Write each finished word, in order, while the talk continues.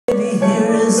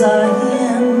as I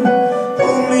am.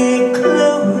 Pull me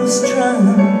close, try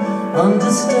and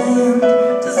understand.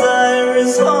 Desire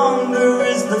is hunger,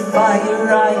 is the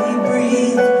fire I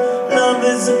breathe. Love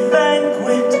is a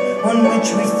banquet on which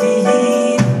we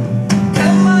feed.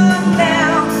 Come on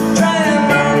now, try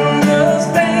and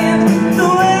understand the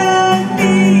way I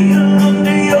feel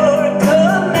under your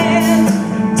command.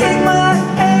 Take my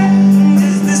hand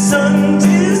as the sun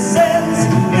descends.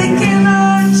 They can't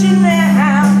hurt you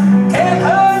now, can't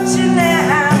hurt you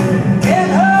now,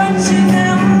 can't hurt you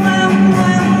now.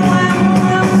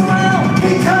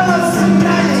 Because the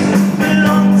night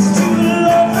belongs to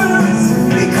lovers.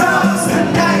 Because the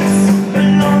night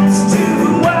belongs to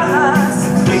us.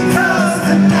 Because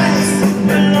the night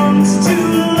belongs to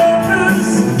lovers.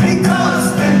 Because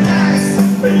the night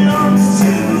belongs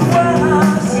to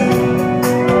us.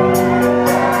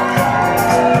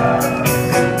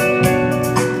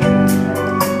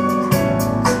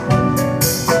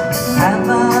 Have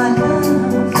I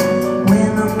love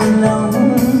when I'm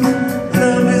alone?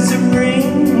 Love is a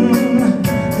ring,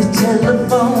 the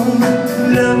telephone.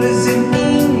 Love is an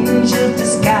angel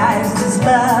disguised as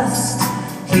lust.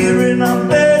 Here in our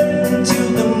bed.